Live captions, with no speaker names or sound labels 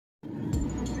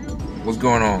What's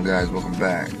going on, guys? Welcome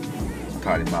back.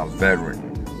 Potty Mouth Veteran.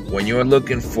 When you're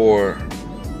looking for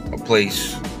a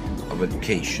place of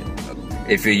education,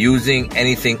 if you're using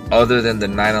anything other than the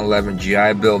 9/11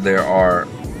 GI Bill, there are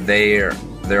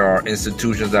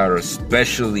institutions that are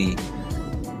specially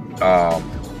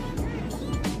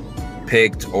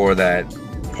picked or that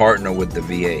partner with the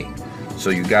VA.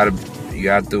 So you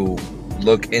have to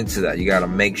look into that. You got to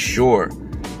make sure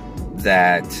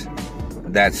that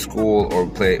that school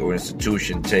or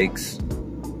institution takes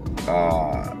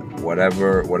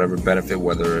whatever benefit,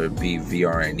 whether it be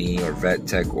VRNE or Vet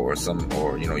Tech or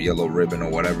Yellow Ribbon or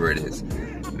whatever it is.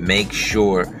 Make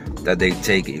sure that they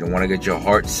take it. You don't want to get your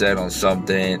heart set on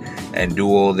something and do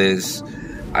all this.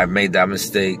 I've made that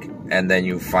mistake, and then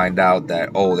you find out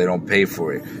that they don't pay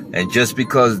for it. And just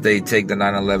because they take the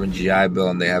 9/11 GI Bill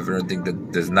and they have everything,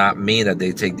 that does not mean that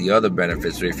they take the other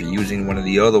benefits. So if you're using one of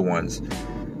the other ones,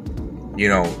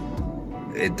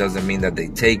 it doesn't mean that they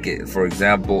take it. For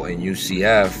example, in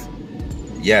UCF,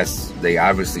 yes, they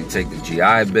obviously take the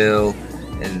GI Bill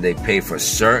and they pay for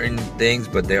certain things,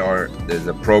 but there's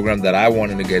a program that I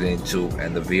wanted to get into,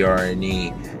 and the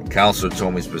VRNE counselor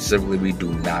told me specifically we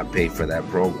do not pay for that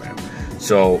program.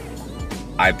 So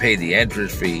I paid the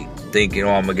entrance fee thinking,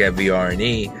 I'm going to get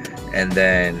VRNE, and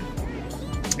then,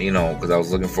 because I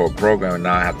was looking for a program, and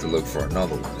now I have to look for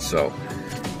another one. So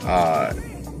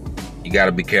you got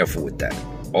to be careful with that.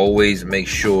 Always make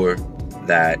sure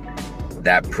that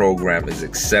that program is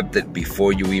accepted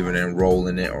before you even enroll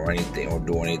in it or anything, or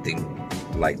do anything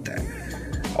like that.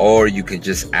 Or you can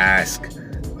just ask.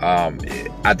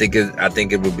 I think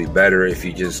it would be better if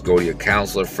you just go to your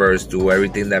counselor first, do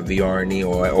everything that VRNE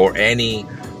or any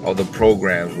of the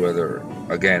programs, whether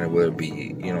it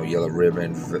be Yellow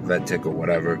Ribbon, Vet Tech, or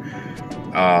whatever.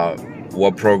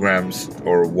 What programs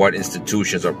or what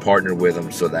institutions are partnered with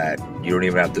them, so that you don't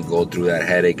even have to go through that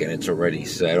headache, and it's already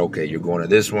said, okay, you're going to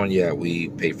this one, yeah, we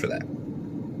pay for that.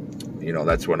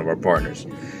 That's one of our partners.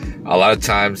 A lot of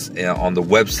times on the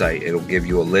website, it'll give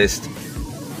you a list,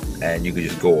 and you can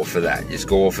just go off of that. Just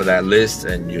go off of that list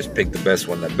and just pick the best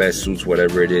one that best suits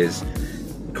whatever it is,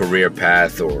 career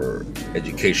path or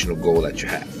educational goal that you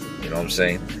have. You know what I'm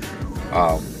saying?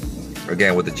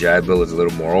 Again, with the GI Bill, it's a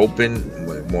little more open,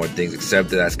 with more things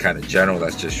accepted. That's kind of general.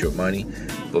 That's just your money.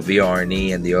 But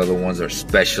VRNE and the other ones are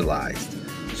specialized.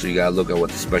 So you got to look at what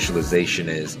the specialization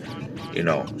is,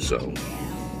 So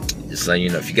just letting you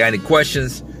know. If you got any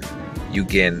questions, you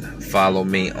can follow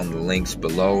me on the links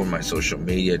below in my social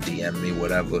media, DM me,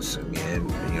 whatever, send me in,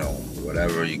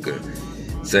 whatever. You could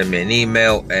send me an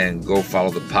email and go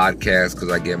follow the podcast,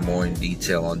 because I get more in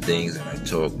detail on things and I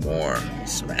talk more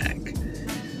smack.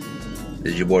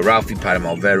 This is your boy Ralphie, Potty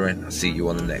Mouth Veteran. I'll see you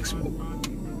on the next move.